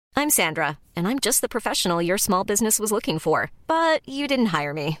I'm Sandra, and I'm just the professional your small business was looking for. But you didn't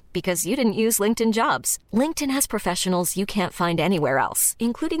hire me because you didn't use LinkedIn Jobs. LinkedIn has professionals you can't find anywhere else,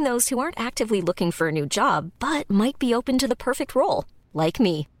 including those who aren't actively looking for a new job, but might be open to the perfect role, like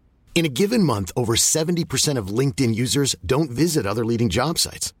me. In a given month, over 70% of LinkedIn users don't visit other leading job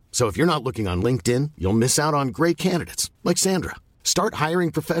sites. So if you're not looking on LinkedIn, you'll miss out on great candidates like Sandra. Start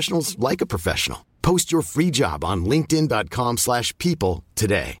hiring professionals like a professional. Post your free job on linkedin.com/people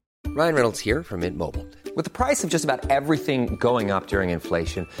today. Ryan Reynolds here from Mint Mobile. With the price of just about everything going up during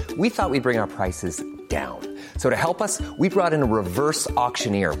inflation, we thought we'd bring our prices down. So to help us, we brought in a reverse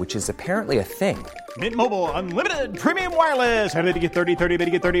auctioneer, which is apparently a thing. Mint Mobile Unlimited Premium Wireless. How to get 30, 30, bit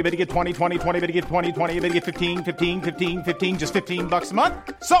to get 30, bit to get 20, 20, 20, bit to get 20, 20, bit to get 15, 15, 15, 15, just $15 a month?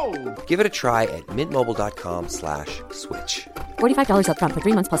 Sold! Give it a try at mintmobile.com/switch. $45 up front for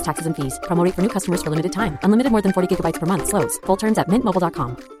 3 months plus taxes and fees. Promo rate for new customers for limited time. Unlimited more than 40 gigabytes per month. Slows full terms at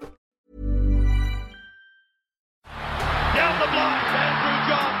mintmobile.com. Down the block, Andrew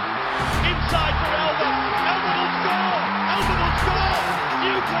John. Inside for Elba. Elba will score. Elba will score.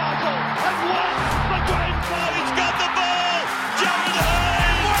 Newcastle have won the grand final. He's got the ball. Jared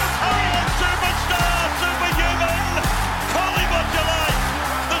Hayes. Oh, superstar, superhuman. Call him what you like.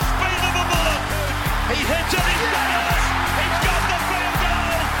 The speed of a bullet. He hits it. He's got it. He's got the field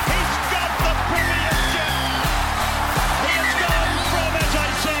goal. He's got the premiership. He has gone from, as I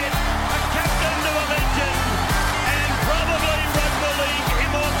said, a captain to a legend. And probably rugby league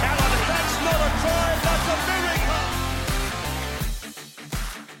immortality. That's not a try, that's a miracle.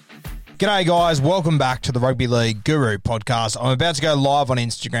 G'day guys, welcome back to the Rugby League Guru podcast. I'm about to go live on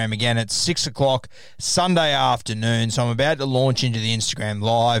Instagram again at 6 o'clock Sunday afternoon, so I'm about to launch into the Instagram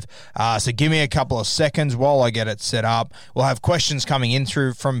live. So give me a couple of seconds while I get it set up. We'll have questions coming in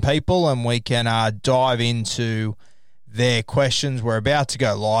through from people and we can dive into their questions. We're about to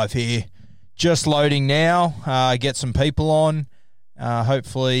go live here. Just loading now, get some people on,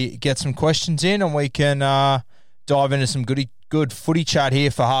 hopefully get some questions in and we can dive into some good footy chat here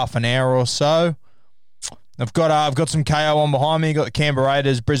for half an hour or so. I've got some KO on behind me. Got the Canberra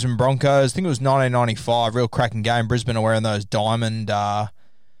Raiders, Brisbane Broncos. I think it was 1995, real cracking game. Brisbane are wearing those diamond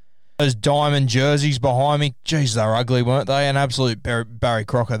jerseys behind me. Jeez, they were ugly, weren't they? An absolute Barry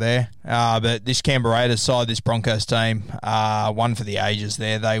Crocker there. But this Canberra Raiders side, this Broncos team, one for the ages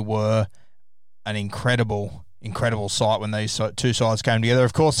there. They were an incredible sight when these two sides came together.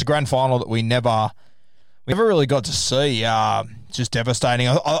 Of course, the grand final that we never really got to see. Just devastating.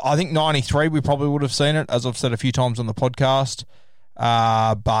 I think 93 we probably would have seen it, as I've said a few times on the podcast.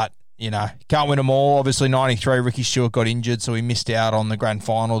 But, you know, can't win them all. Obviously, 93, Ricky Stewart got injured, so we missed out on the grand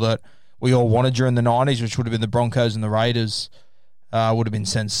final that we all wanted during the 90s, which would have been the Broncos and the Raiders. Would have been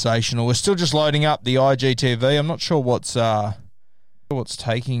sensational. We're still just loading up the IGTV. I'm not sure what's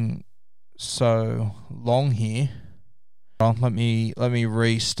taking so long here. Let me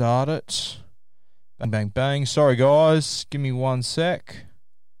restart it. Bang, bang, bang. Sorry, guys. Give me 1 sec.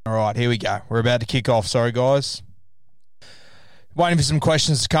 All right, here we go. We're about to kick off. Sorry, guys. Waiting for some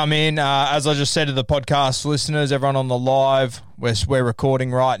questions to come in. As I just said to the podcast listeners, everyone on the live, we're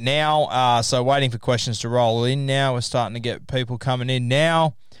recording right now. So waiting for questions to roll in now. We're starting to get people coming in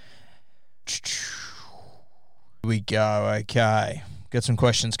now. Here we go. Okay. Get some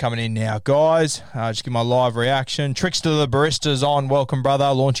questions coming in now, guys. Just give my live reaction. Trickster the Barista's on. Welcome, brother.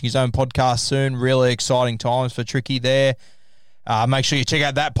 Launching his own podcast soon. Really exciting times for Tricky there. Make sure you check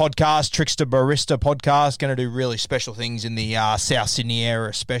out that podcast, Trickster Barista podcast. Going to do really special things in the South Sydney area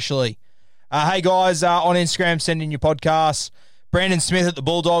especially. Hey, guys, on Instagram, send in your podcasts. Brandon Smith at the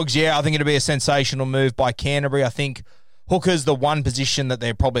Bulldogs. Yeah, I think it'll be a sensational move by Canterbury. I think hooker's the one position that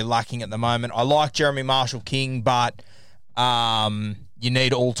they're probably lacking at the moment. I like Jeremy Marshall-King, but you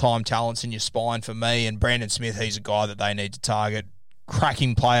need all-time talents in your spine for me, and Brandon Smith, he's a guy that they need to target.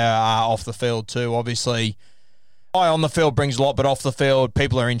 Cracking player off the field too, obviously. Guy on the field brings a lot, but off the field,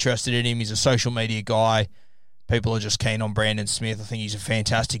 people are interested in him. He's a social media guy. People are just keen on Brandon Smith. I think he's a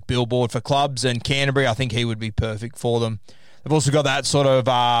fantastic billboard for clubs, and Canterbury, I think he would be perfect for them. They've also got that sort of,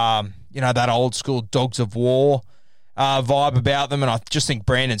 that old-school Dogs of War vibe about them, and I just think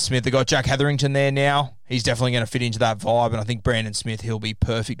Brandon Smith, they've got Jack Hetherington there now. He's definitely going to fit into that vibe, and I think Brandon Smith, he'll be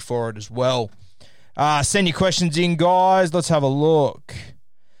perfect for it as well. Send your questions in, guys. Let's have a look.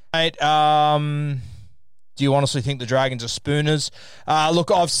 Mate, do you honestly think the Dragons are spooners?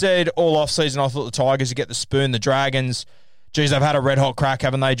 Look, I've said all off-season I thought the Tigers would get the spoon. The Dragons, geez, they've had a red-hot crack,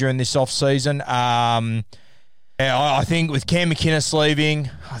 haven't they, during this off-season? Yeah, I think with Cam McInnes leaving,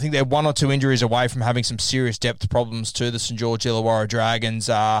 I think they're one or two injuries away from having some serious depth problems too. The St. George Illawarra Dragons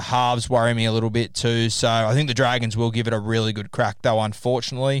halves worry me a little bit too. So I think the Dragons will give it a really good crack though,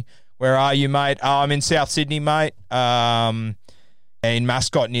 unfortunately. Where are you, mate? I'm in South Sydney, mate. In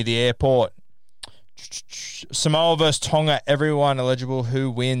Mascot near the airport. Samoa versus Tonga, everyone eligible. Who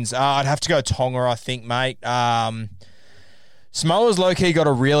wins? I'd have to go Tonga, I think, mate. Samoa's low-key got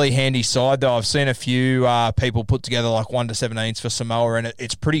a really handy side, though. I've seen a few people put together like 1-17s for Samoa, and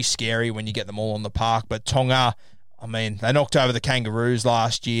it's pretty scary when you get them all on the park. But Tonga, I mean, they knocked over the Kangaroos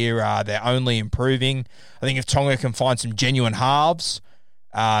last year. They're only improving. I think if Tonga can find some genuine halves,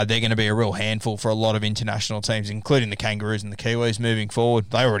 they're going to be a real handful for a lot of international teams, including the Kangaroos and the Kiwis moving forward.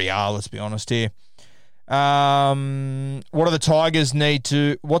 They already are, let's be honest here. What do the Tigers need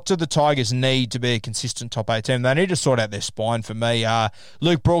to be a consistent top 8 team? They need to sort out their spine for me.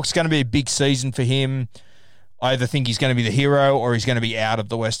 Luke Brooks, going to be a big season for him. I either think he's going to be the hero or he's going to be out of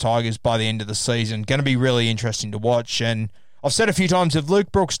the West Tigers by the end of the season. Going to be really interesting to watch. And I've said a few times, if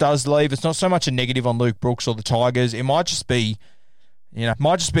Luke Brooks does leave, it's not so much a negative on Luke Brooks or the Tigers. It might just be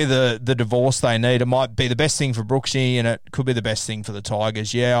the divorce they need. It might be the best thing for Brooksy, and it could be the best thing for the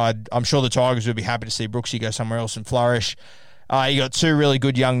Tigers. Yeah, I'm sure the Tigers would be happy to see Brooksy go somewhere else and flourish. You got two really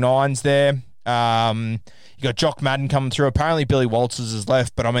good young nines there. You got Jock Madden coming through. Apparently Billy Walters has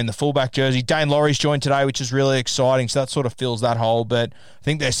left, but I mean the fullback jersey. Dane Laurie's joined today, which is really exciting, so that sort of fills that hole. But I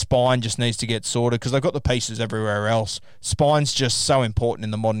think their spine just needs to get sorted because they've got the pieces everywhere else. Spine's just so important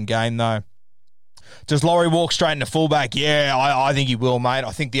in the modern game, though. Does Laurie walk straight into fullback? Yeah, I think he will, mate.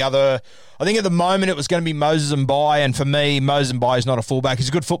 I think at the moment it was going to be Moses Mbai, and for me, Moses Mbai is not a fullback. He's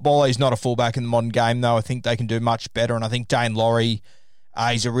a good footballer. He's not a fullback in the modern game, though. I think they can do much better, and I think Dane Laurie,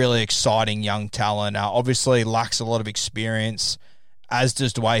 he's a really exciting young talent. Obviously lacks a lot of experience, as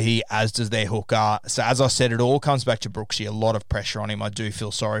does Dwayne, as does their hooker. So as I said, it all comes back to Brooksy. A lot of pressure on him. I do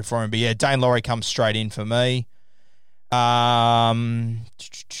feel sorry for him. But yeah, Dane Laurie comes straight in for me.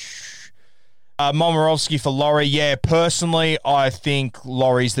 Momirovski for Laurie. Yeah, personally, I think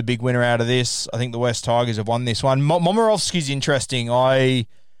Laurie's the big winner out of this. I think the West Tigers have won this one. Momirovski's interesting. I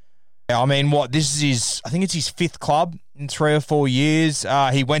think it's his 5th club in 3 or 4 years.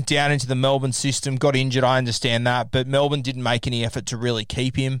 He went down into the Melbourne system, got injured, I understand that, but Melbourne didn't make any effort to really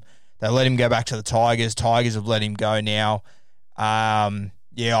keep him. They let him go back to the Tigers. Tigers have let him go now.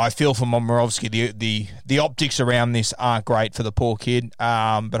 Yeah, I feel for Momirovski. The optics around this aren't great for the poor kid,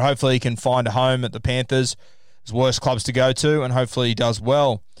 but hopefully he can find a home at the Panthers. There's worse clubs to go to, and hopefully he does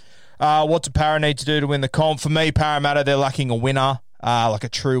well. What do Para need to do to win the comp? For me, Parramatta, they're lacking a winner, like a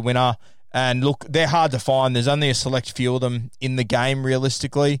true winner. And look, they're hard to find. There's only a select few of them in the game,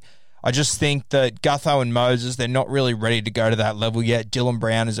 realistically. I just think that Gutho and Moses, they're not really ready to go to that level yet. Dylan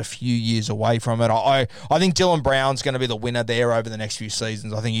Brown is a few years away from it. I think Dylan Brown's going to be the winner there over the next few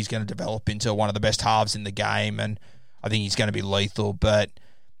seasons. I think he's going to develop into one of the best halves in the game, and I think he's going to be lethal. But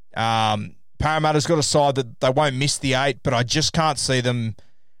Parramatta's got a side that they won't miss the 8, but I just can't see them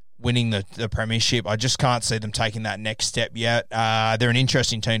winning the premiership. I just can't see them taking that next step yet. They're an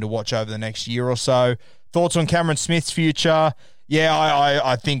interesting team to watch over the next year or so. Thoughts on Cameron Smith's future? Yeah,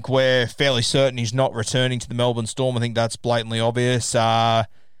 I think we're fairly certain he's not returning to the Melbourne Storm. I think that's blatantly obvious. Yeah,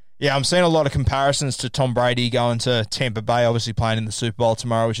 I'm seeing a lot of comparisons to Tom Brady going to Tampa Bay, obviously playing in the Super Bowl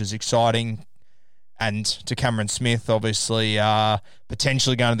tomorrow, which is exciting, and to Cameron Smith, obviously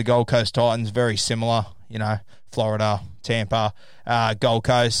potentially going to the Gold Coast Titans, very similar, Florida, Tampa, Gold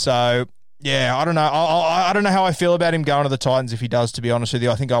Coast. So, yeah, I don't know. I don't know how I feel about him going to the Titans if he does, to be honest with you.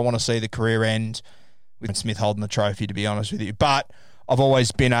 I think I want to see the career end with Smith holding the trophy, to be honest with you. But I've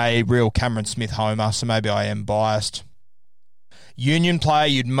always been a real Cameron Smith homer, so maybe I am biased. Union player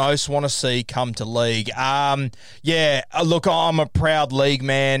you'd most want to see come to league. Yeah, look, I'm a proud league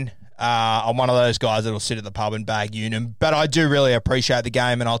man. I'm one of those guys that'll sit at the pub and bag Union, but I do really appreciate the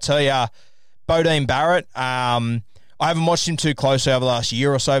game, and I'll tell you, Bodine Barrett, I haven't watched him too closely over the last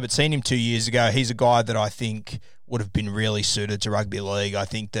year or so, but seen him 2 years ago. He's a guy that I think would have been really suited to rugby league. I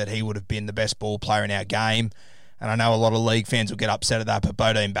think that he would have been the best ball player in our game, and I know a lot of league fans will get upset at that, but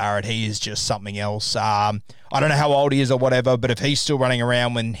Bodine Barrett, he is just something else. I don't know how old he is or whatever, but if he's still running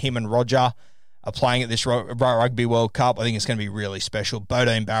around when him and Roger are playing at this Rugby World Cup, I think it's going to be really special.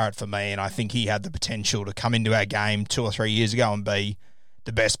 Bodine Barrett for me, and I think he had the potential to come into our game 2 or 3 years ago and be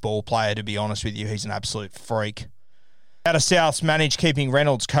the best ball player, to be honest with you. He's an absolute freak. Out of Souths managed keeping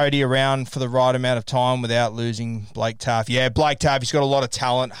Reynolds Cody around for the right amount of time without losing Blake Taaffe. Yeah, Blake Taaffe, he's got a lot of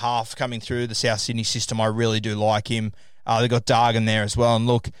talent, half coming through the South Sydney system. I really do like him. They've got Dargan there as well. And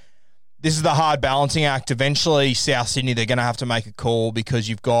look, this is the hard balancing act. Eventually, South Sydney, they're going to have to make a call because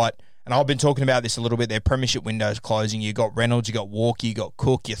you've got And I've been talking about this a little bit. Their premiership window's closing. You got Reynolds, you got Walker, you got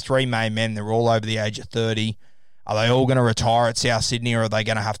Cook, your three main men. They're all over the age of 30. Are they all going to retire at South Sydney, or are they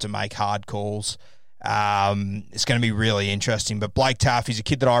going to have to make hard calls? It's going to be really interesting. But Blake Taaffe is a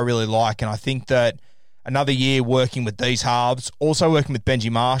kid that I really like, and I think that another year working with these halves, also working with Benji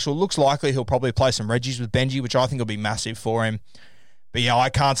Marshall, looks likely he'll probably play some Reggies with Benji, which I think will be massive for him. But yeah, I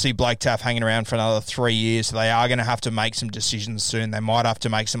can't see Blake Taaffe hanging around for another 3 years, so they are going to have to make some decisions soon. They might have to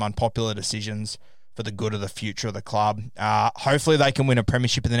make some unpopular decisions for the good of the future of the club. Hopefully they can win a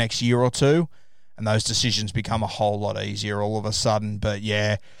premiership in the next year or two, and those decisions become a whole lot easier all of a sudden. But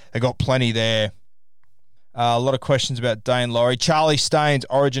yeah, they got plenty there. A lot of questions about Dane Laurie. Charlie Staines,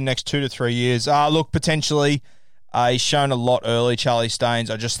 Origin next 2 to 3 years. Look, potentially, he's shown a lot early, Charlie Staines.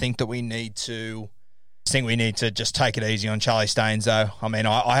 I just think that we need to just take it easy on Charlie Staines, though. I mean,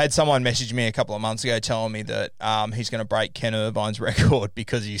 I had someone message me a couple of months ago telling me that he's going to break Ken Irvine's record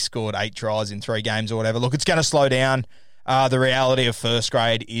because he scored 8 tries in 3 games or whatever. Look, it's going to slow down. The reality of first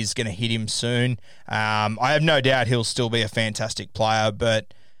grade is going to hit him soon. I have no doubt he'll still be a fantastic player,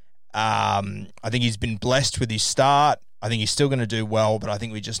 but I think he's been blessed with his start. I think he's still going to do well, but I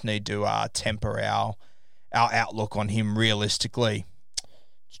think we just need to temper our outlook on him realistically.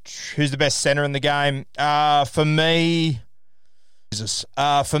 Who's the best centre in the game? For me,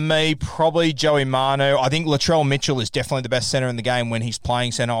 probably Joey Manu. I think Latrell Mitchell is definitely the best centre in the game when he's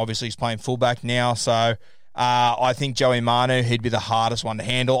playing centre. Obviously, he's playing fullback now, so I think Joey Manu, he'd be the hardest one to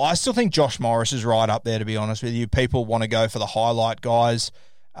handle. I still think Josh Morris is right up there, to be honest with you. People want to go for the highlight guys,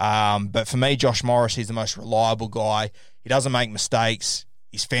 but for me, Josh Morris, he's the most reliable guy. He doesn't make mistakes.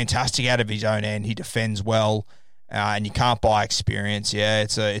 He's fantastic out of his own end. He defends well. And you can't buy experience. Yeah,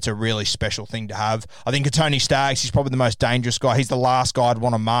 it's a really special thing to have. I think Tony Staggs, he's probably the most dangerous guy. He's the last guy I'd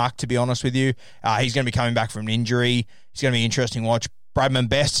want to mark, to be honest with you. He's going to be coming back from an injury. He's going to be interesting to watch. Bradman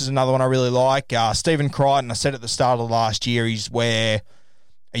Best is another one I really like. Stephen Crichton, I said at the start of last year, he's where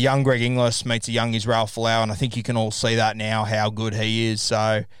a young Greg Inglis meets a young Israel Folau, and I think you can all see that now, how good he is.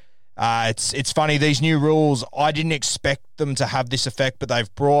 So it's funny, these new rules, I didn't expect them to have this effect, but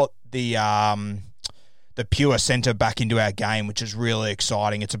they've brought the pure centre back into our game, which is really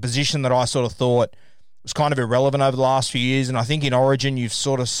exciting. It's a position that I sort of thought was kind of irrelevant over the last few years, and I think in Origin you've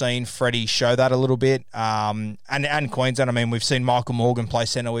sort of seen Freddie show that a little bit. And Queensland, I mean, we've seen Michael Morgan play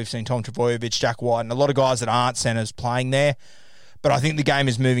centre, we've seen Tom Trbojevic, Jack White, and a lot of guys that aren't centres playing there. But I think the game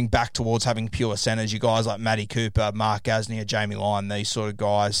is moving back towards having pure centres. You guys like Matty Cooper, Mark Gasnier, Jamie Lyon, these sort of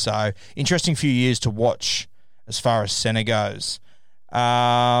guys. So interesting few years to watch as far as centre goes.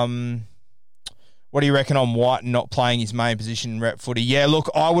 What do you reckon on White not playing his main position in rep footy? Yeah, look,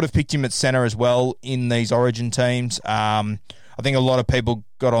 I would have picked him at centre as well in these Origin teams. I think a lot of people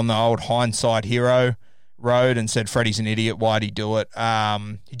got on the old hindsight hero road and said Freddie's an idiot, why'd he do it?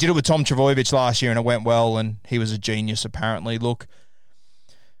 He did it with Tom Trbojevic last year and it went well, and he was a genius apparently. Look,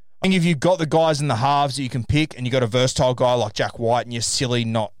 I think if you've got the guys in the halves that you can pick and you've got a versatile guy like Jack White and you're silly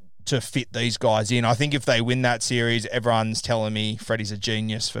not to fit these guys in, I think if they win that series, everyone's telling me Freddie's a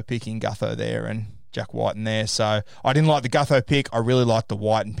genius for picking Gutho there and Jack Whiten there. So I didn't like the Gutho pick. I really liked the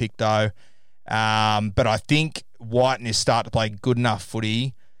Whiten pick though. But I think Whiten is starting to play good enough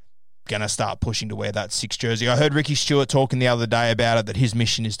footy, going to start pushing to wear that 6 jersey. I heard Ricky Stewart talking the other day about it, that his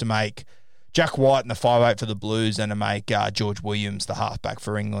mission is to make Jack Whiten the 5'8" for the Blues and to make George Williams the halfback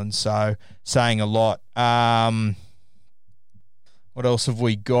for England. So saying a lot. What else have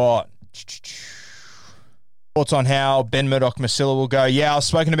we got? Thoughts on how Ben Murdoch-Masila will go? Yeah, I've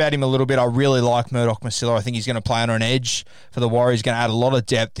spoken about him a little bit. I really like Murdoch-Masila. I think he's going to play on an edge for the Warriors. He's going to add a lot of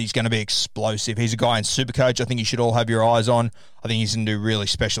depth. He's going to be explosive. He's a guy in Supercoach I think you should all have your eyes on. I think he's going to do really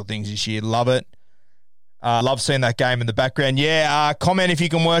special things this year. Love it. Love seeing that game in the background. Yeah, comment if you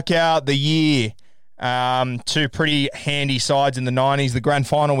can work out the year. 2 pretty handy sides in the 90s. The grand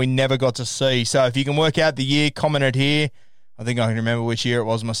final we never got to see. So if you can work out the year, comment it here. I think I can remember which year it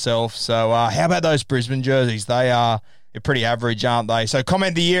was myself. So how about those Brisbane jerseys? They're pretty average, aren't they? So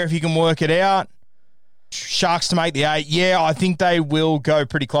comment the year if you can work it out. Sharks to make the 8. Yeah, I think they will go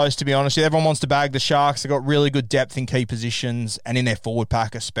pretty close, to be honest. Everyone wants to bag the Sharks. They've got really good depth in key positions and in their forward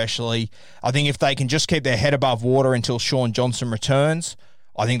pack especially. I think if they can just keep their head above water until Sean Johnson returns,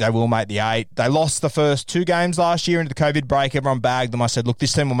 I think they will make the 8. They lost the first 2 games last year into the COVID break. Everyone bagged them. I said, look,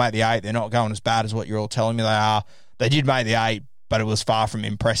 this team will make the 8. They're not going as bad as what you're all telling me they are. They did make the 8, but it was far from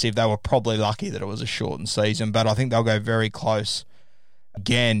impressive. They were probably lucky that it was a shortened season, but I think they'll go very close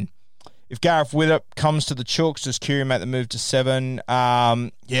again. If Gareth Widdop comes to the Chooks, does Kieran make the move to 7?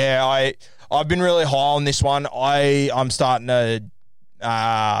 Yeah, I've been really high on this one. I'm starting to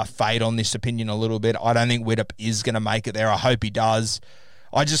fade on this opinion a little bit. I don't think Widdop is going to make it there. I hope he does.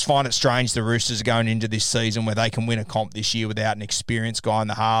 I just find it strange the Roosters are going into this season where they can win a comp this year without an experienced guy in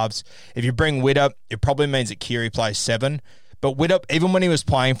the halves. If you bring Widdop, it probably means that Keary plays 7. But Widdop, even when he was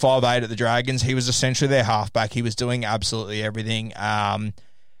playing 5'8" at the Dragons, he was essentially their halfback. He was doing absolutely everything.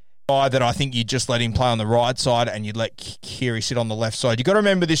 That I think you'd just let him play on the right side and you'd let Keary sit on the left side. You've got to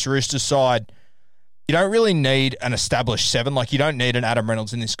remember this Roosters side, you don't really need an established 7. Like, you don't need an Adam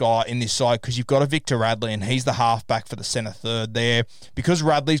Reynolds in this side because you've got a Victor Radley and he's the halfback for the centre third there. Because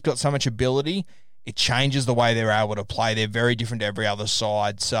Radley's got so much ability, it changes the way they're able to play. They're very different to every other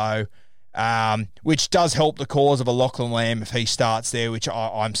side. So, which does help the cause of a Lachlan Lamb if he starts there, which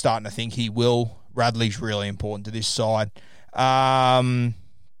I'm starting to think he will. Radley's really important to this side.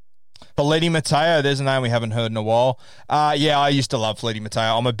 Felipe Mateo, there's a name we haven't heard in a while. I used to love Felipe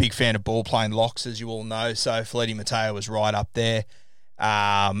Mateo. I'm a big fan of ball-playing locks, as you all know, so Felipe Mateo was right up there.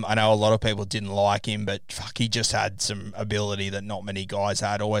 I know a lot of people didn't like him, but he just had some ability that not many guys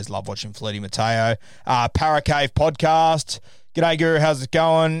had. Always love watching Felipe Mateo. Paracave Podcast. G'day, Guru. How's it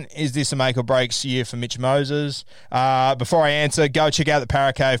going? Is this a make or breaks year for Mitch Moses? Before I answer, go check out the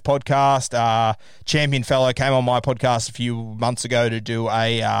Paracave podcast. Champion fellow came on my podcast a few months ago to do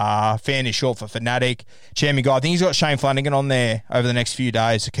a fan is short for fanatic. Champion guy. I think he's got Shane Flanagan on there over the next few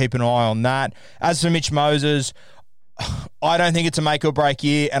days, so keep an eye on that. As for Mitch Moses, I don't think it's a make or break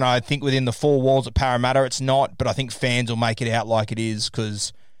year, and I think within the 4 walls at Parramatta it's not, but I think fans will make it out like it is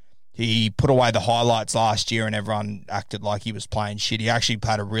because he put away the highlights last year and everyone acted like he was playing shit. He actually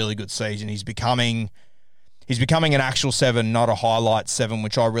had a really good season. He's becoming an actual 7, not a highlight 7,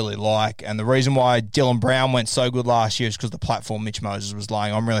 which I really like. And the reason why Dylan Brown went so good last year is because the platform Mitch Moses was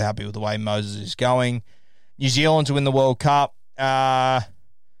laying. I'm really happy with the way Moses is going. New Zealand to win the World Cup. I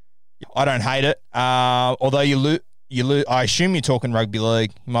don't hate it. Although you lose. I assume you're talking rugby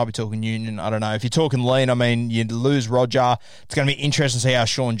league. You might be talking union. I don't know. If you're talking lean, I mean, you lose Roger. It's going to be interesting to see how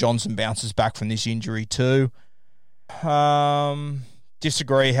Sean Johnson bounces back from this injury too.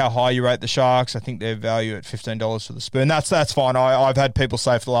 Disagree how high you rate the Sharks. I think their value at $15 for the spoon. That's fine. I've had people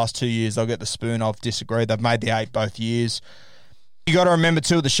say for the last 2 years they'll get the spoon. I've disagreed. They've made the 8 both years. You got to remember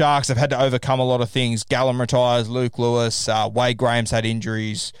too, with the Sharks, they've had to overcome a lot of things. Gallum retires, Luke Lewis, Wade Graham's had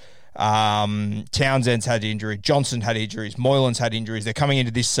injuries. Townsend's had injury, Johnson had injuries, Moylan's had injuries. They're coming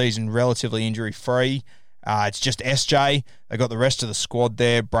into this season relatively injury-free. It's just SJ. They got the rest of the squad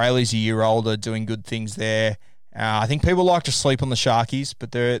there. Brayley's a year older, doing good things there. I think people like to sleep on the Sharkies,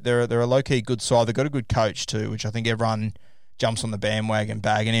 but they're a low-key good side. They've got a good coach too, which I think everyone jumps on the bandwagon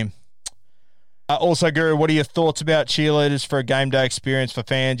bagging him. Also, Guru, what are your thoughts about cheerleaders for a game day experience for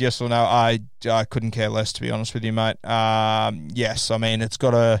fans? Yes or no? I couldn't care less, to be honest with you, mate. Yes, I mean, it's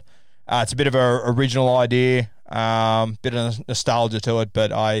a bit of an original idea, bit of nostalgia to it,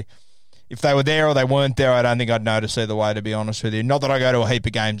 but if they were there or they weren't there, I don't think I'd notice either way, to be honest with you. Not that I go to a heap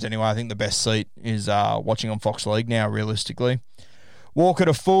of games anyway. I think the best seat is watching on Fox League now, realistically. Walker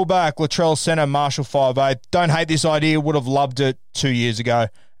to fullback, Latrell centre, Marshall 5'8". Don't hate this idea. Would have loved it 2 years ago.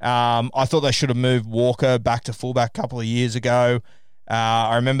 I thought they should have moved Walker back to fullback a couple of years ago.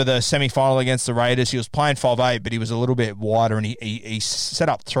 I remember the semi-final against the Raiders. He was playing 5'8", but he was a little bit wider, and he set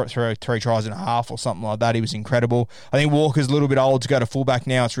up 3 tries and a half or something like that. He was incredible. I think Walker's a little bit old to go to fullback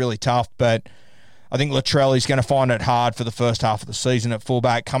now. It's really tough, but I think Latrell is going to find it hard for the first half of the season at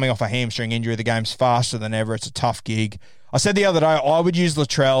fullback. Coming off a hamstring injury, the game's faster than ever. It's a tough gig. I said the other day I would use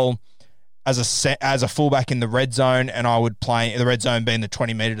Latrell as a fullback in the red zone, and I would play the red zone being the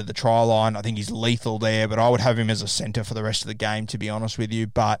 20 metre to the try line. I think he's lethal there, but I would have him as a centre for the rest of the game, to be honest with you.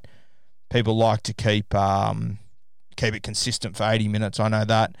 But people like to keep it consistent for 80 minutes. I know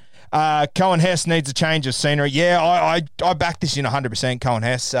that. Cohen Hess needs a change of scenery. Yeah, I back this in 100%. Cohen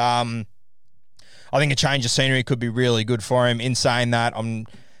Hess. I think a change of scenery could be really good for him. In saying that,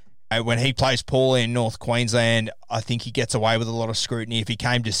 when he plays poorly in North Queensland, I think he gets away with a lot of scrutiny. If he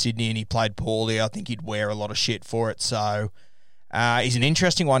came to Sydney and he played poorly, I think he'd wear a lot of shit for it. So he's an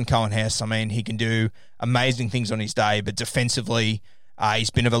interesting one, Cohen Hess. I mean, he can do amazing things on his day, but defensively, he's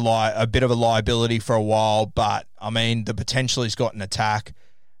been a bit of a liability for a while. But, I mean, the potential he's got in attack.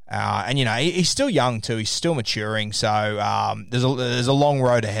 And, you know, he's still young too. He's still maturing. So there's a long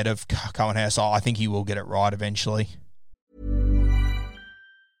road ahead of Cohen Hess. I think he will get it right eventually.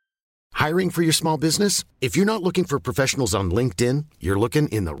 Hiring for your small business? If you're not looking for professionals on LinkedIn, you're looking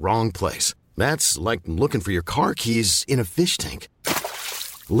in the wrong place. That's like looking for your car keys in a fish tank.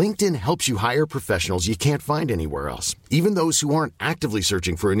 LinkedIn helps you hire professionals you can't find anywhere else, even those who aren't actively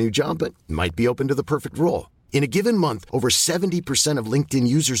searching for a new job but might be open to the perfect role. In a given month, over 70% of LinkedIn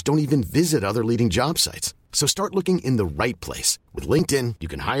users don't even visit other leading job sites. So start looking in the right place. With LinkedIn, you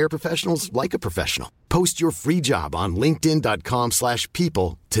can hire professionals like a professional. Post your free job on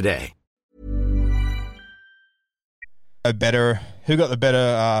linkedin.com/people today. Who got the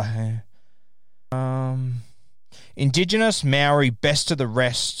better Indigenous, Maori, best of the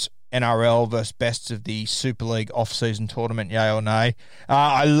rest, NRL versus best of the Super League off-season tournament, yay or nay?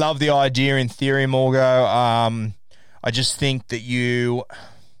 I love the idea in theory, Morgo. I just think that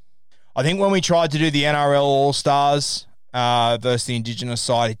I think when we tried to do the NRL All-Stars versus the Indigenous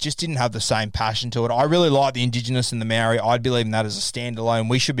side, it just didn't have the same passion to it. I really like the Indigenous and the Maori. I'd be leaving that as a standalone.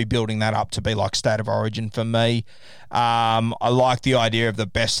 We should be building that up to be like State of Origin for me. I like the idea of the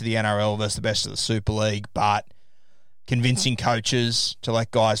best of the NRL versus the best of the Super League, but convincing coaches to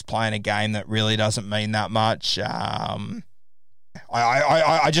let guys play in a game that really doesn't mean that much.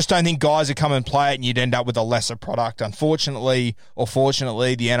 I just don't think guys would come and play it and you'd end up with a lesser product. Unfortunately, or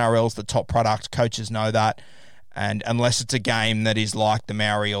fortunately, the NRL's the top product. Coaches know that. And unless it's a game that is like the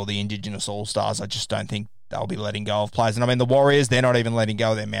Maori or the Indigenous All-Stars, I just don't think they'll be letting go of players. And I mean, the Warriors, they're not even letting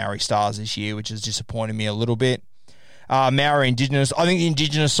go of their Maori stars this year, which is disappointing me a little bit. Maori, Indigenous. I think the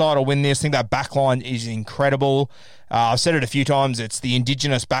Indigenous side will win this. I think that backline is incredible. I've said it a few times. It's the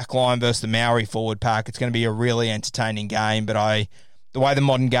Indigenous backline versus the Maori forward pack. It's going to be a really entertaining game, but the way the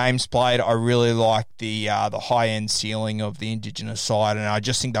modern game's played, I really like the high-end ceiling of the Indigenous side, and I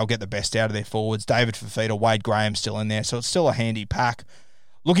just think they'll get the best out of their forwards. David Fafita, Wade Graham still in there, so it's still a handy pack.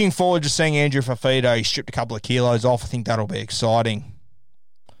 Looking forward to seeing Andrew Fafita. He stripped a couple of kilos off. I think that'll be exciting.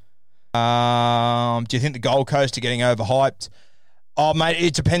 Do you think the Gold Coast are getting overhyped? Oh, mate,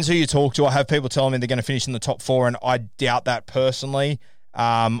 it depends who you talk to. I have people telling me they're going to finish in the top 4, and I doubt that personally.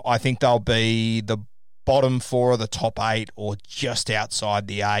 I think they'll be the bottom 4 of the top 8 or just outside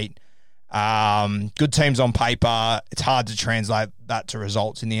the 8. Good teams on paper. It's hard to translate that to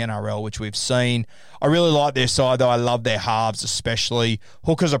results in the NRL, which we've seen. I really like their side, though. I love their halves, especially.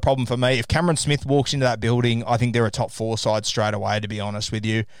 Hooker's a problem for me. If Cameron Smith walks into that building, I think they're a top 4 side straight away, to be honest with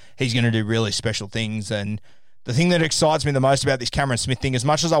you. He's going to do really special things, and the thing that excites me the most about this Cameron Smith thing, as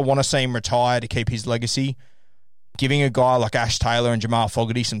much as I want to see him retire to keep his legacy, giving a guy like Ash Taylor and Jamal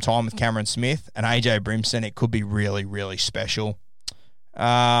Fogarty some time with Cameron Smith and AJ Brimson, it could be really, really special.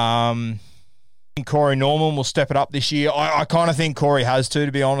 I think Corey Norman will step it up this year. I kind of think Corey has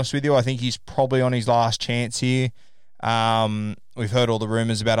to be honest with you. I think he's probably on his last chance here. We've heard all the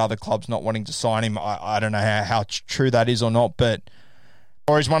rumours about other clubs not wanting to sign him. I don't know how true that is or not, but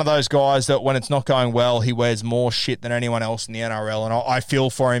Corey's one of those guys that when it's not going well, he wears more shit than anyone else in the NRL, and I feel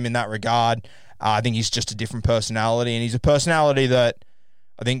for him in that regard. I think he's just a different personality, and he's a personality that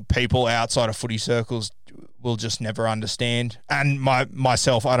I think people outside of footy circles will just never understand. And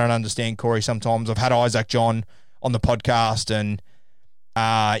myself, I don't understand Corey sometimes. I've had Isaac John on the podcast and,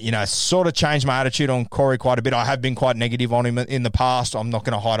 sort of changed my attitude on Corey quite a bit. I have been quite negative on him in the past. I'm not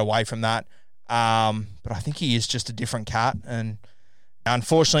going to hide away from that. But I think he is just a different cat, and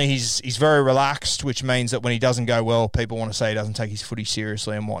unfortunately, he's very relaxed, which means that when he doesn't go well, people want to say he doesn't take his footy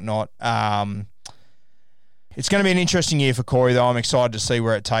seriously and whatnot. It's going to be an interesting year for Corey, though. I'm excited to see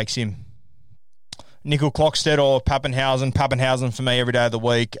where it takes him. Nickel Clockstead or Pappenhausen? Pappenhausen for me every day of the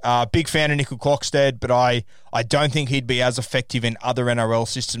week. Big fan of Nickel Clockstead, but I don't think he'd be as effective in other NRL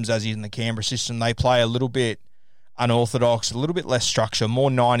systems as he is in the Canberra system. They play a little bit unorthodox, a little bit less structure, more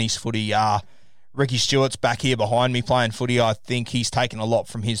 90s footy. Ricky Stewart's back here behind me playing footy. I think he's taken a lot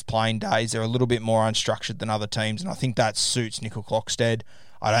from his playing days. They're a little bit more unstructured than other teams, and I think that suits Nickel Clockstead.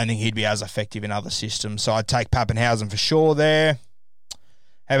 I don't think he'd be as effective in other systems, so I'd take Pappenhausen for sure there.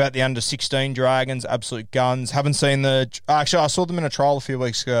 How about the under-16 Dragons? Absolute guns. Haven't seen actually, I saw them in a trial a few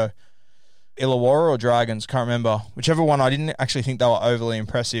weeks ago. Illawarra or Dragons, can't remember. Whichever one, I didn't actually think they were overly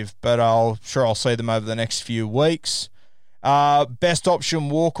impressive, but I'll see them over the next few weeks. Best option,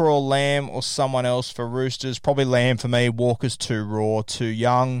 Walker or Lamb or someone else for Roosters. Probably Lamb for me. Walker's too raw, too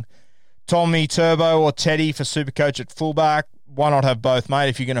young. Tommy Turbo or Teddy for Supercoach at fullback. Why not have both, mate?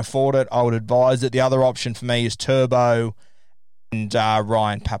 If you can afford it, I would advise it. The other option for me is Turbo and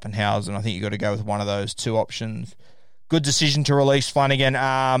Ryan Pappenhausen. I think you've got to go with one of those two options. Good decision to release Flanagan.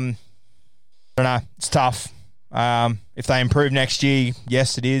 I don't know. It's tough. If they improve next year,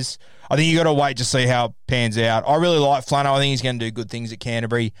 yes, it is. I think you got to wait to see how it pans out. I really like Flano. I think he's going to do good things at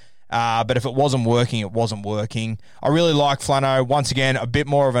Canterbury. But if it wasn't working, it wasn't working. I really like Flano. Once again, a bit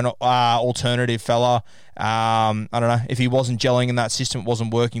more of an alternative fella. I don't know. If he wasn't gelling in that system, it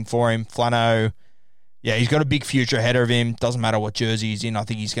wasn't working for him. Flano, yeah, he's got a big future ahead of him. Doesn't matter what jersey he's in. I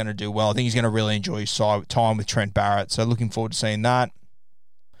think he's going to do well. I think he's going to really enjoy his time with Trent Barrett. So looking forward to seeing that.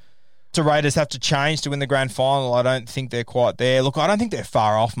 The Raiders have to change to win the grand final. I don't think they're quite there. Look, I don't think they're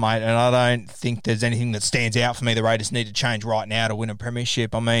far off, mate, and I don't think there's anything that stands out for me the Raiders need to change right now to win a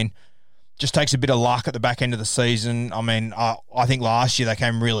premiership. I mean, just takes a bit of luck at the back end of the season. I mean, I think last year they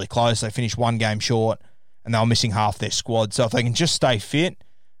came really close. They finished one game short, and they were missing half their squad. So if they can just stay fit,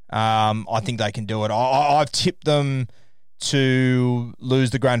 I think they can do it. I've tipped them to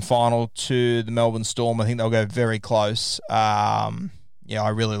lose the grand final to the Melbourne Storm. I think they'll go very close. Yeah, I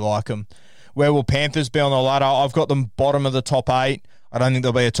really like them. Where will Panthers be on the ladder? I've got them bottom of the top 8. I don't think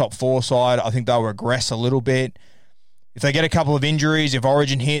they'll be a top 4 side. I think they'll regress a little bit. If they get a couple of injuries, if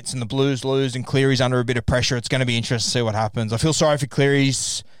Origin hits and the Blues lose and Cleary's under a bit of pressure, it's going to be interesting to see what happens. I feel sorry for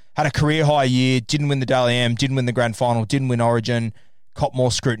Cleary's had a career-high year, didn't win the Dally M, didn't win the grand final, didn't win Origin, caught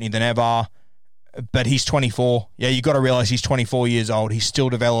more scrutiny than ever. But he's 24. Yeah, you've got to realise he's 24 years old. He's still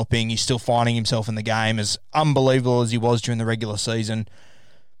developing. He's still finding himself in the game. As unbelievable as he was during the regular season,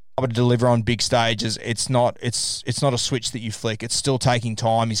 able to deliver on big stages, it's not a switch that you flick. It's still taking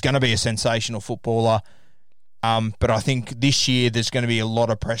time. He's going to be a sensational footballer. But I think this year there's going to be a lot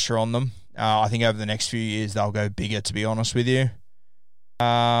of pressure on them. I think over the next few years they'll go bigger, to be honest with you.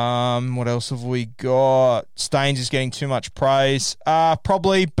 What else have we got? Staines is getting too much praise.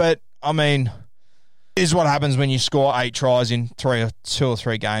 Probably, but I mean, this is what happens when you score 8 tries in 2 or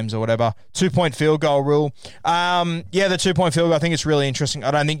 3 games or whatever. 2-point field goal rule. The 2-point field goal, I think it's really interesting.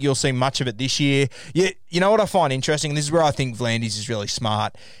 I don't think you'll see much of it this year. You know what I find interesting? This is where I think V'landys is really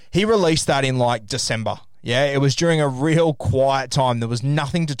smart. He released that in like December. Yeah, it was during a real quiet time. There was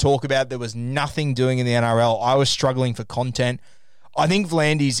nothing to talk about. There was nothing doing in the NRL. I was struggling for content. I think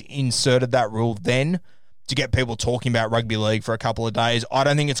V'landys inserted that rule then to get people talking about rugby league for a couple of days. I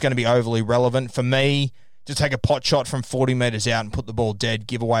don't think it's going to be overly relevant. For me, to take a pot shot from 40 metres out and put the ball dead,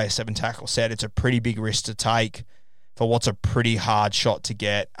 give away a 7-tackle set, it's a pretty big risk to take for what's a pretty hard shot to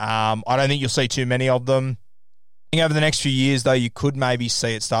get. I don't think you'll see too many of them. I think over the next few years, though, you could maybe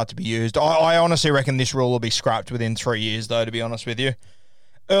see it start to be used. I honestly reckon this rule will be scrapped within 3 years, though, to be honest with you.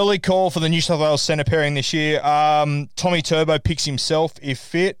 Early call for the New South Wales centre pairing this year. Tommy Turbo picks himself if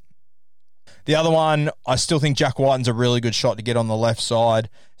fit. The other one, I still think Jack Whiten's a really good shot to get on the left side.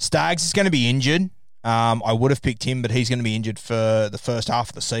 Staggs is going to be injured. I would have picked him, but he's going to be injured for the first half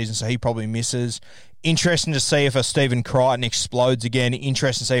of the season, so he probably misses. Interesting to see if a Stephen Crichton explodes again.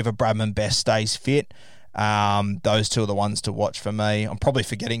 Interesting to see if a Bradman Best stays fit. Those two are the ones to watch for me. I'm probably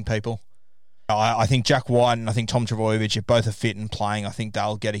forgetting people. I think Jack White and I think Tom Trbojevic, if both are fit and playing, I think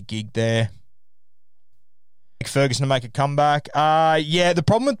they'll get a gig there. Ferguson to make a comeback. The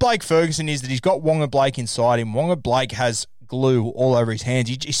problem with Blake Ferguson is that he's got Wonga Blake inside him. Wonga Blake has glue all over his hands.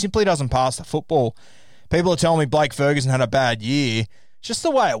 He simply doesn't pass the football. People are telling me Blake Ferguson had a bad year. It's just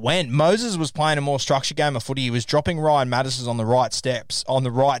the way it went. Moses was playing a more structured game of footy. He was dropping Ryan Mattis's on the right steps, on the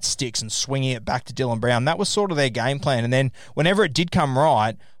right sticks and swinging it back to Dylan Brown. That was sort of their game plan. And then whenever it did come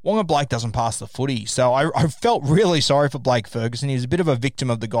right, Wonga Blake doesn't pass the footy. So I felt really sorry for Blake Ferguson. He was a bit of a victim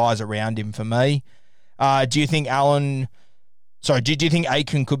of the guys around him for me. Do you think do you think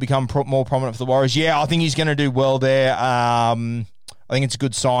Aiken could become more prominent for the Warriors? Yeah, I think he's going to do well there. I think it's a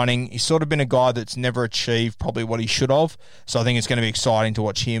good signing. He's sort of been a guy that's never achieved probably what he should have. So I think it's going to be exciting to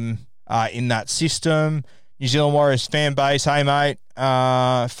watch him in that system. New Zealand Warriors fan base, hey mate,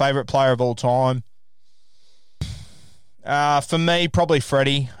 favourite player of all time. For me, probably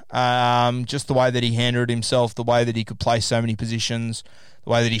Freddie. Just the way that he handled himself, the way that he could play so many positions, the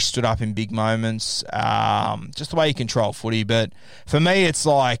way that he stood up in big moments, just the way he controlled footy. But for me, it's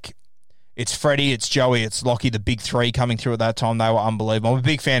like, it's Freddie, it's Joey, it's Lockie, the big three coming through at that time. They were unbelievable. I'm a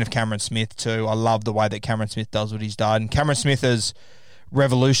big fan of Cameron Smith too. I love the way that Cameron Smith does what he's done. Cameron Smith has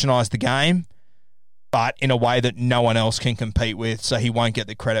revolutionised the game, but in a way that no one else can compete with, so he won't get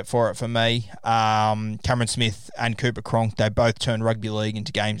the credit for it for me. Cameron Smith and Cooper Cronk, they both turned rugby league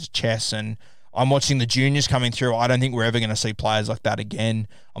into games of chess, and I'm watching the juniors coming through. I don't think we're ever going to see players like that again.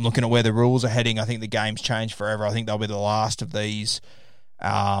 I'm looking at where the rules are heading. I think the game's changed forever. I think they'll be the last of these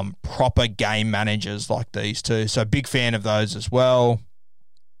proper game managers like these two. So big fan of those as well.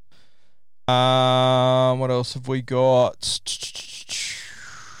 What else have we got?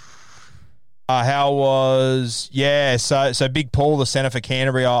 So Big Paul, the centre for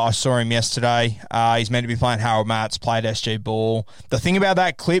Canterbury, I saw him yesterday. He's meant to be playing Harold Matts, played SG Ball. The thing about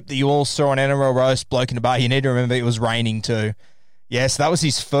that clip that you all saw on NRL Roast, Bloke in a Bar, you need to remember it was raining too. Yes, that was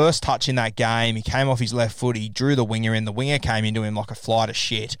his first touch in that game. He came off his left foot. He drew the winger in. The winger came into him like a flight of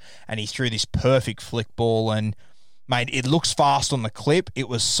shit, and he threw this perfect flick ball. And, mate, it looks fast on the clip. It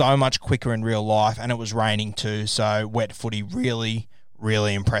was so much quicker in real life, and it was raining too. So wet footy, really,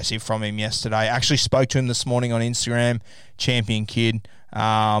 really impressive from him yesterday. I actually spoke to him this morning on Instagram. Champion kid.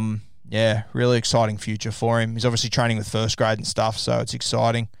 yeah, really exciting future for him. He's obviously training with first grade and stuff, so it's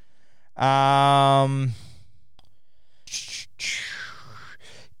exciting. Had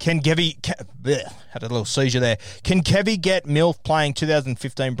a little seizure there. Can Kevy get MILF playing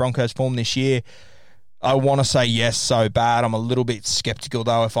 2015 Broncos form this year? I want to say yes so bad. I'm a little bit skeptical,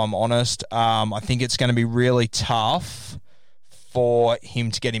 though, if I'm honest. I think it's going to be really tough for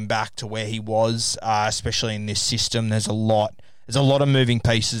him to get him back to where he was, especially in this system. There's a lot of moving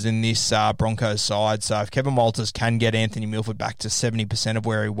pieces in this Broncos side. So if Kevin Walters can get Anthony Milford back to 70% of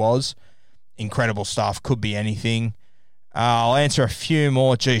where he was, incredible stuff. Could be anything. I'll answer a few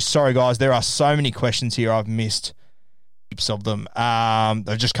more. Geez, sorry, guys. There are so many questions here I've missed. Heaps of them.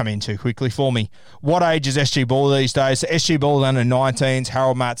 They've just come in too quickly for me. What age is SG Ball these days? So SG Ball is under 19s.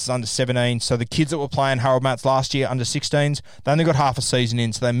 Harold Matts is under 17. So the kids that were playing Harold Matts last year, under 16s, they only got half a season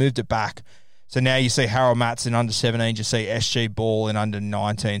in, so they moved it back. So now you see Harold Matts in under 17, you see SG Ball in under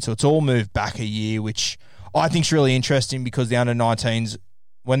 19. So it's all moved back a year, which I think is really interesting because the under 19s,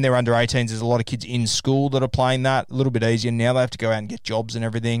 when they're under 18s, there's a lot of kids in school that are playing that. A little bit easier. Now they have to go out and get jobs and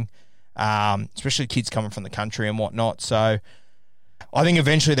everything, especially kids coming from the country and whatnot. So I think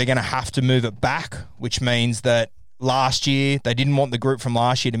eventually they're going to have to move it back, which means that last year they didn't want the group from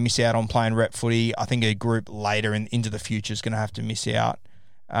last year to miss out on playing rep footy. I think a group later into the future is going to have to miss out.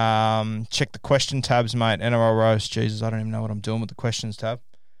 Check the question tabs, mate. NRL Roast. Jesus, I don't even know what I'm doing with the questions tab.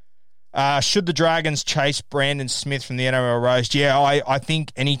 Should the Dragons chase Brandon Smith from the NRL Roast? Yeah, I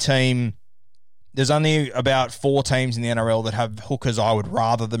think any team... There's only about 4 teams in the NRL that have hookers I would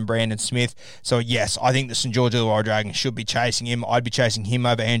rather than Brandon Smith. So, yes, I think the St. George Illawarra Dragons should be chasing him. I'd be chasing him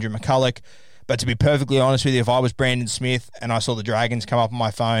over Andrew McCulloch. But to be perfectly honest with you, if I was Brandon Smith and I saw the Dragons come up on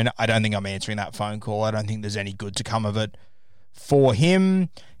my phone, I don't think I'm answering that phone call. I don't think there's any good to come of it for him.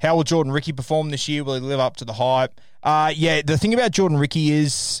 How will Jordan Ricky perform this year? Will he live up to the hype? Yeah, the thing about Jordan Ricky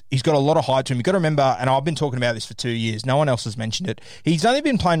is he's got a lot of hype to him. You've got to remember, and I've been talking about this for 2 years, no one else has mentioned it, he's only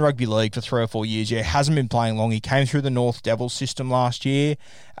been playing rugby league for 3 or 4 years. Yeah, hasn't been playing long. He came through the North Devils system last year.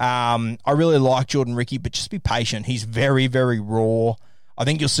 I really like Jordan Ricky, but just be patient. He's very, very raw. I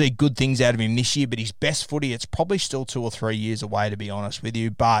think you'll see good things out of him this year, but his best footy, it's probably still 2 or 3 years away, to be honest with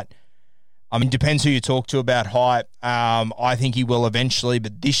you. But I mean, depends who you talk to about hype. I think he will eventually,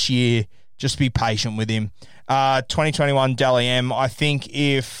 but this year, just be patient with him. 2021 Dally M, I think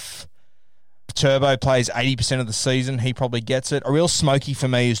if Turbo plays 80% of the season, he probably gets it. A real smoky for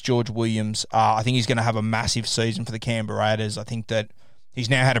me is George Williams. I think he's going to have a massive season for the Canberra Raiders. I think that he's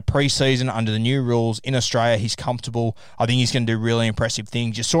now had a pre-season under the new rules in Australia. He's comfortable. I think he's going to do really impressive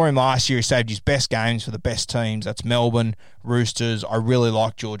things. You saw him last year. He saved his best games for the best teams. That's Melbourne, Roosters. I really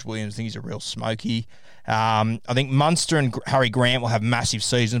like George Williams. I think he's a real smoky. I think Munster and Harry Grant will have massive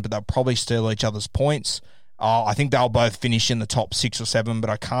seasons, but they'll probably steal each other's points. I think they'll both finish in the top 6 or 7, but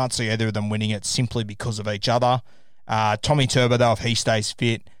I can't see either of them winning it simply because of each other. Tommy Turbo, though, if he stays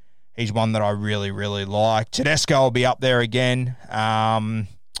fit, he's one that I really, really like. Tedesco will be up there again.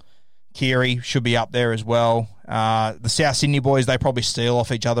 Keary should be up there as well. The South Sydney boys, they probably steal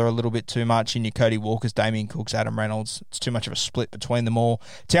off each other a little bit too much. In your Cody Walkers, Damien Cooks, Adam Reynolds. It's too much of a split between them all.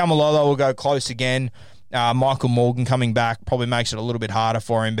 Taumalolo will go close again. Michael Morgan coming back probably makes it a little bit harder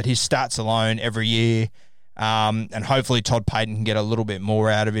for him, but his stats alone every year, and hopefully Todd Payton can get a little bit more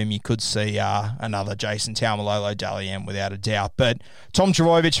out of him. You could see another Jason Taumalolo Dally M without a doubt. But Tom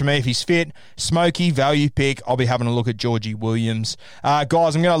Trbojevic for me, if he's fit, smoky, value pick, I'll be having a look at Georgie Williams.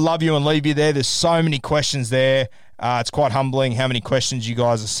 Guys, I'm going to love you and leave you there. There's so many questions there. It's quite humbling how many questions you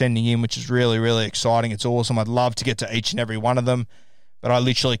guys are sending in, which is really, really exciting. It's awesome. I'd love to get to each and every one of them, but I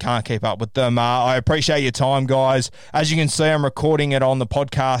literally can't keep up with them. I appreciate your time, guys. As you can see, I'm recording it on the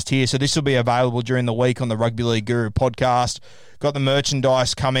podcast here, so this will be available during the week on the Rugby League Guru podcast. Got the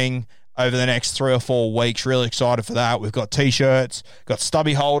merchandise coming over the next 3 or 4 weeks. Really excited for that. We've got T-shirts, got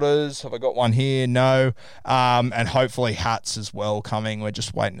stubby holders. Have I got one here? No. And hopefully hats as well coming. We're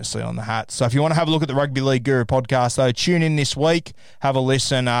just waiting to see on the hats. So if you want to have a look at the Rugby League Guru podcast, though, tune in this week. Have a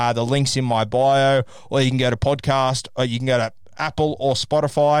listen. The link's in my bio, or you can go to podcast, or you can go to Apple or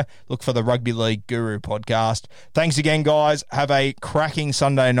Spotify. Look for the Rugby League Guru podcast. Thanks again, guys. Have a cracking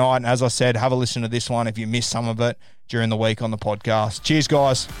Sunday night. And as I said, have a listen to this one if you missed some of it during the week on the podcast. Cheers,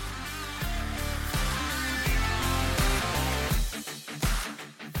 guys.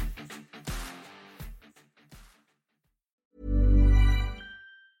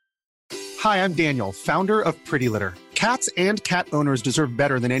 Hi, I'm Daniel, founder of Pretty Litter. Cats and cat owners deserve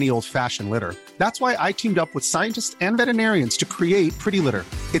better than any old-fashioned litter. That's why I teamed up with scientists and veterinarians to create Pretty Litter.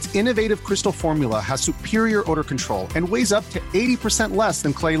 Its innovative crystal formula has superior odor control and weighs up to 80% less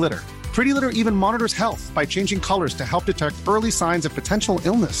than clay litter. Pretty Litter even monitors health by changing colors to help detect early signs of potential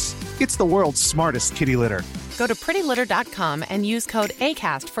illness. It's the world's smartest kitty litter. Go to prettylitter.com and use code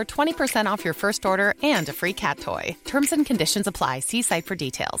ACAST for 20% off your first order and a free cat toy. Terms and conditions apply. See site for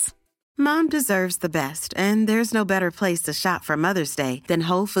details. Mom deserves the best, and there's no better place to shop for Mother's Day than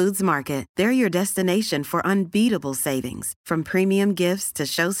Whole Foods Market. They're your destination for unbeatable savings, from premium gifts to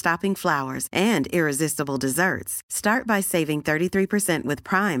show-stopping flowers and irresistible desserts. Start by saving 33% with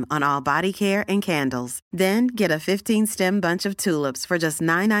Prime on all body care and candles. Then get a 15-stem bunch of tulips for just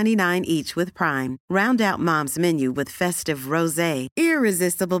 $9.99 each with Prime. Round out Mom's menu with festive rosé,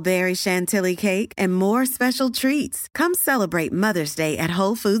 irresistible berry chantilly cake, and more special treats. Come celebrate Mother's Day at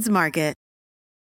Whole Foods Market.